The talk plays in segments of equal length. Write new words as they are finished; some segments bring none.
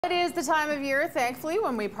It is the time of year, thankfully,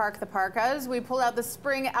 when we park the parkas. We pull out the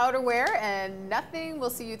spring outerwear, and nothing will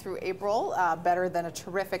see you through April better than a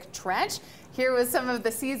terrific trench. Here with some of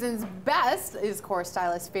the season's best is core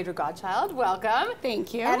stylist Phaedra Godchild. Welcome.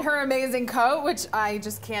 Thank you. And her amazing coat, which I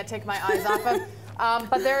just can't take my eyes off of.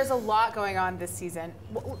 But there's a lot going on this season.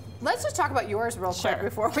 Let's just talk about yours real quick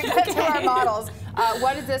before we get to our models.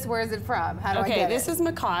 What is this? Where is it from? How do I get it? Okay, this is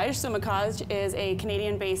Macaj. So Macaj is a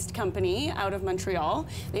Canadian-based company out of Montreal.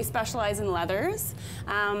 They specialize in leathers.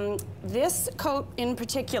 This coat in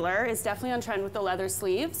particular is definitely on trend with the leather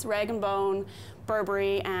sleeves. Rag & Bone,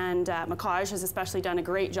 Burberry, and Macaj has especially done a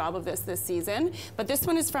great job of this season. But this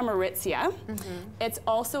one is from Aritzia. It's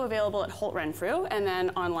also available at Holt Renfrew and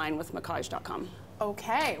then online with macaj.com.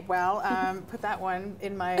 Okay, well, put that one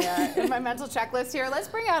in my mental checklist here. Let's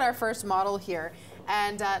bring out our first model here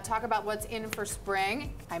and talk about what's in for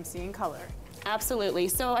spring. I'm seeing color. Absolutely.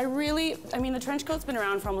 So I mean, the trench coat's been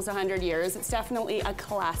around for almost 100 years. It's definitely a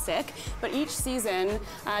classic, but each season,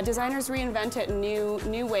 designers reinvent it in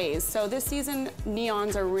new ways. So this season,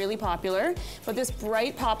 neons are really popular, but this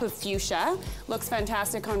bright pop of fuchsia looks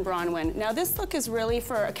fantastic on Bronwyn. Now this look is really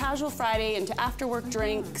for a casual Friday into after-work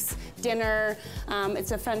drinks, dinner.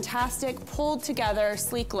 It's a fantastic, pulled together,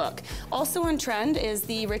 sleek look. Also on trend is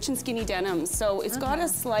the rich and skinny denims. So it's got a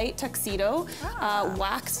slight tuxedo,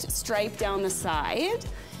 waxed stripe down the side.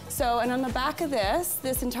 So, and on the back of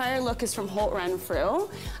this entire look is from Holt Renfrew,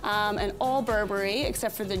 and all Burberry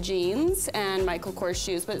except for the jeans and Michael Kors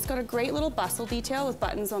shoes, but it's got a great little bustle detail with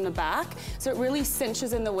buttons on the back, so it really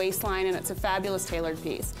cinches in the waistline and it's a fabulous tailored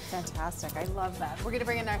piece. Fantastic, I love that. We're gonna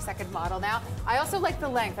bring in our second model now. I also like the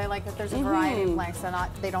length. I like that there's a variety of lengths, so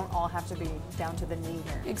they don't all have to be down to the knee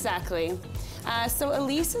here. Exactly. So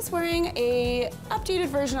Elise is wearing a updated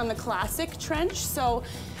version on the classic trench, so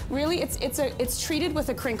really, it's treated with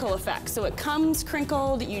a crinkle effect. So it comes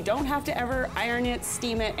crinkled, you don't have to ever iron it,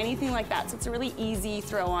 steam it, anything like that. So it's a really easy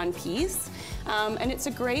throw-on piece. And it's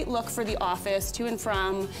a great look for the office, to and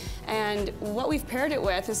from. And what we've paired it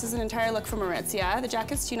with, this is an entire look from Aritzia. The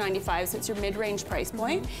jacket's $295, so it's your mid-range price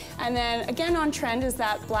point. And then again on trend is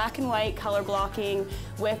that black and white color blocking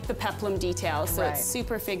with the peplum detail. So it's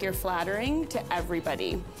super figure flattering to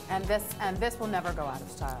everybody. And this will never go out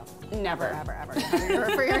of style. Never. Ever.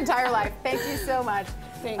 For your entire life. Thank you so much.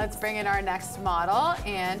 Thanks. Let's bring in our next model.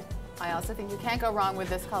 And I also think you can't go wrong with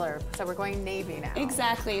this color. So we're going navy now.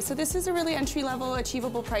 Exactly. So this is a really entry-level,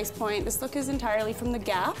 achievable price point. This look is entirely from the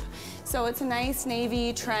Gap. So it's a nice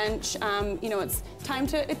navy trench. You know, it's time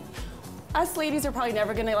to... Us ladies are probably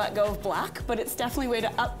never going to let go of black, but it's definitely a way to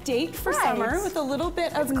update for summer with a little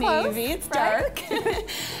bit of navy. It's dark.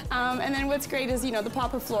 And then what's great is, you know, the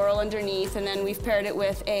pop of floral underneath, and then we've paired it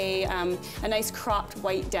with a nice cropped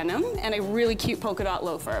white denim and a really cute polka dot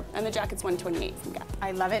loafer. And the jacket's $128 from Gap.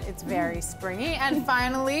 I love it. It's very springy. And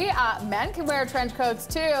finally, men can wear trench coats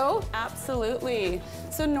too. Absolutely.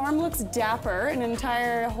 So Norm looks dapper, an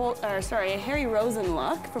entire a Harry Rosen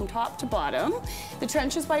look from top to bottom. The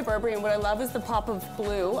trench is by Burberry, and what I love is the pop of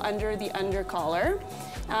blue under the under collar.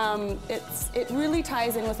 It really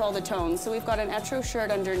ties in with all the tones. So we've got an etro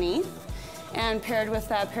shirt underneath, and paired with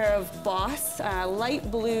that pair of Boss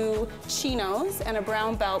light blue chinos and a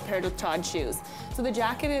brown belt paired with Todd shoes. So the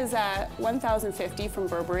jacket is at $1,050 from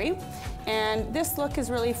Burberry. And this look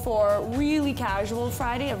is really for really casual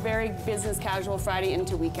Friday, a very business casual Friday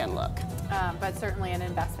into weekend look. But certainly an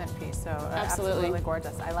investment piece, so absolutely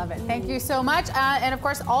gorgeous. I love it. Thank you so much. And of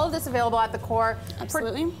course, all of this available at the Core.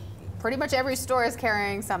 Absolutely. Pretty much every store is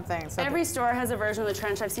carrying something. So every store has a version of the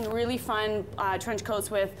trench. I've seen really fun trench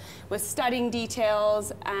coats with studding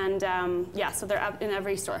details, and yeah, so they're up in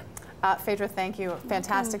every store. Phaedra, thank you.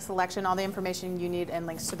 Fantastic selection. All the information you need and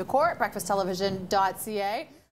links to the Core at breakfasttelevision.ca.